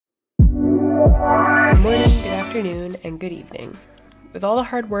afternoon, and good evening. With all the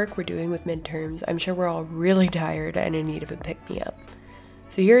hard work we're doing with midterms, I'm sure we're all really tired and in need of a pick-me-up.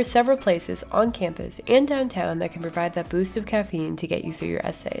 So here are several places on campus and downtown that can provide that boost of caffeine to get you through your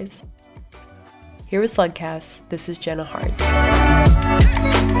essays. Here with Slugcast, this is Jenna Hart.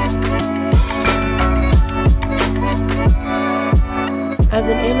 As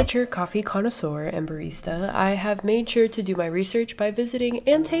an amateur coffee connoisseur and barista, I have made sure to do my research by visiting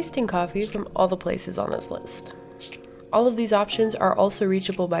and tasting coffee from all the places on this list. All of these options are also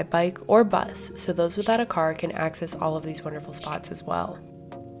reachable by bike or bus, so those without a car can access all of these wonderful spots as well.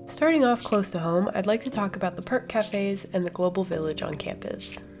 Starting off close to home, I'd like to talk about the Perk Cafes and the Global Village on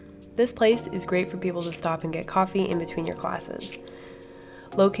campus. This place is great for people to stop and get coffee in between your classes.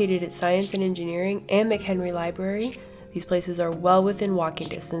 Located at Science and Engineering and McHenry Library, these places are well within walking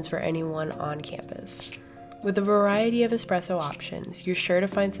distance for anyone on campus. With a variety of espresso options, you're sure to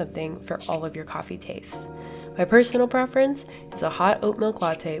find something for all of your coffee tastes. My personal preference is a hot oat milk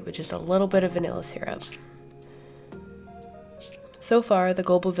latte with just a little bit of vanilla syrup. So far, the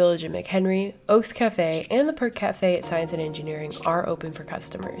Global Village at McHenry, Oaks Cafe, and the Perk Cafe at Science and Engineering are open for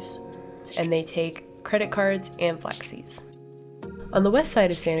customers, and they take credit cards and flexies. On the west side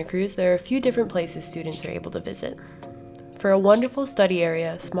of Santa Cruz, there are a few different places students are able to visit. For a wonderful study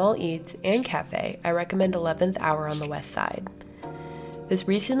area, small eats, and cafe, I recommend 11th Hour on the west side. This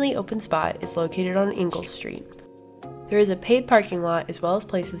recently opened spot is located on Ingalls Street. There is a paid parking lot as well as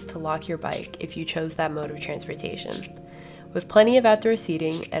places to lock your bike if you chose that mode of transportation. With plenty of outdoor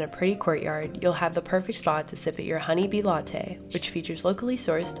seating and a pretty courtyard, you'll have the perfect spot to sip at your honeybee latte, which features locally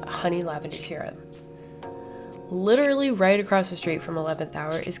sourced honey lavender syrup. Literally right across the street from 11th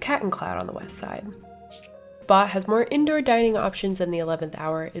Hour is Cat and Cloud on the west side. Spot has more indoor dining options than the 11th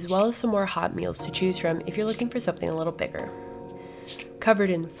Hour, as well as some more hot meals to choose from if you're looking for something a little bigger.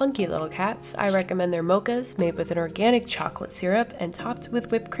 Covered in funky little cats, I recommend their mochas made with an organic chocolate syrup and topped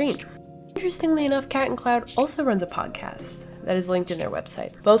with whipped cream. Interestingly enough, Cat and Cloud also runs a podcast that is linked in their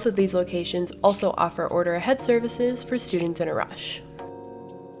website. Both of these locations also offer order-ahead services for students in a rush.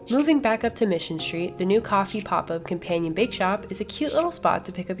 Moving back up to Mission Street, the new coffee pop-up Companion Bake Shop is a cute little spot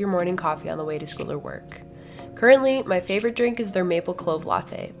to pick up your morning coffee on the way to school or work. Currently, my favorite drink is their maple clove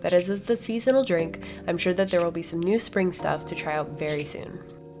latte, but as it's a seasonal drink, I'm sure that there will be some new spring stuff to try out very soon.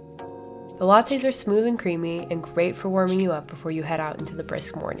 The lattes are smooth and creamy and great for warming you up before you head out into the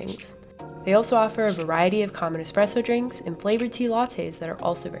brisk mornings. They also offer a variety of common espresso drinks and flavored tea lattes that are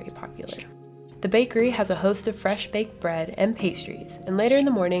also very popular. The bakery has a host of fresh baked bread and pastries, and later in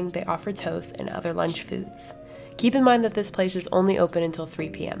the morning they offer toast and other lunch foods. Keep in mind that this place is only open until 3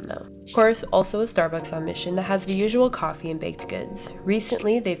 p.m. though. Of course, also a Starbucks on Mission that has the usual coffee and baked goods.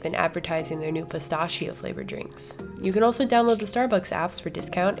 Recently, they've been advertising their new pistachio flavored drinks. You can also download the Starbucks apps for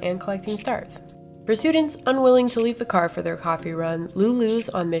discount and collecting stars. For students unwilling to leave the car for their coffee run, Lulu's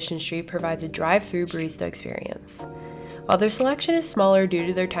on Mission Street provides a drive-through barista experience. While their selection is smaller due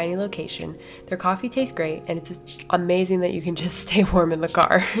to their tiny location, their coffee tastes great and it's amazing that you can just stay warm in the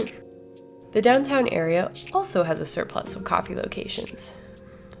car. The downtown area also has a surplus of coffee locations.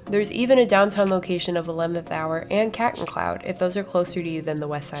 There's even a downtown location of 11th Hour and Cat and Cloud if those are closer to you than the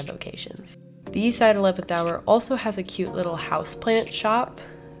west side locations. The east side 11th Hour also has a cute little houseplant shop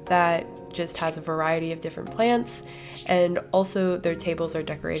that just has a variety of different plants, and also their tables are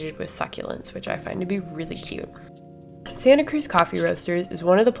decorated with succulents, which I find to be really cute. Santa Cruz Coffee Roasters is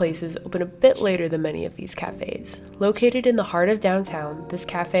one of the places open a bit later than many of these cafes. Located in the heart of downtown, this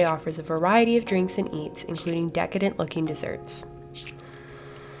cafe offers a variety of drinks and eats, including decadent-looking desserts.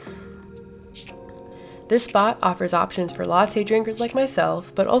 This spot offers options for latte drinkers like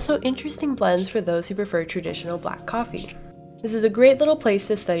myself, but also interesting blends for those who prefer traditional black coffee. This is a great little place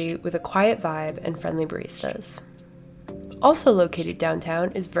to study with a quiet vibe and friendly baristas. Also located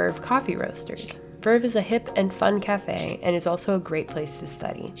downtown is Verve Coffee Roasters. Verve is a hip and fun cafe and is also a great place to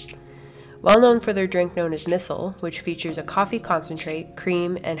study. Well known for their drink known as Missile, which features a coffee concentrate,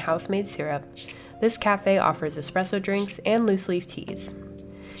 cream, and house-made syrup, this cafe offers espresso drinks and loose-leaf teas.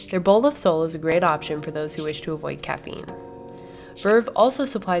 Their Bowl of Soul is a great option for those who wish to avoid caffeine. Verve also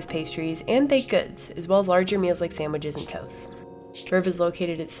supplies pastries and baked goods, as well as larger meals like sandwiches and toast. Verve is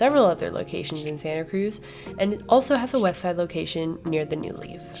located at several other locations in Santa Cruz, and it also has a west side location near the New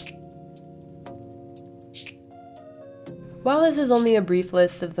Leaf. While this is only a brief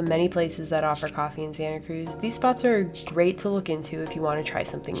list of the many places that offer coffee in Santa Cruz, these spots are great to look into if you want to try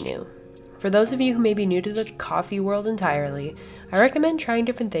something new. For those of you who may be new to the coffee world entirely, I recommend trying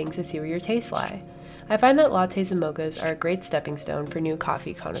different things to see where your tastes lie. I find that lattes and mochas are a great stepping stone for new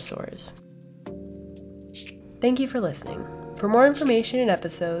coffee connoisseurs. Thank you for listening. For more information and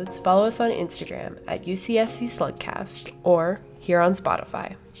episodes, follow us on Instagram at UCSC Slugcast or here on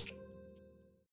Spotify.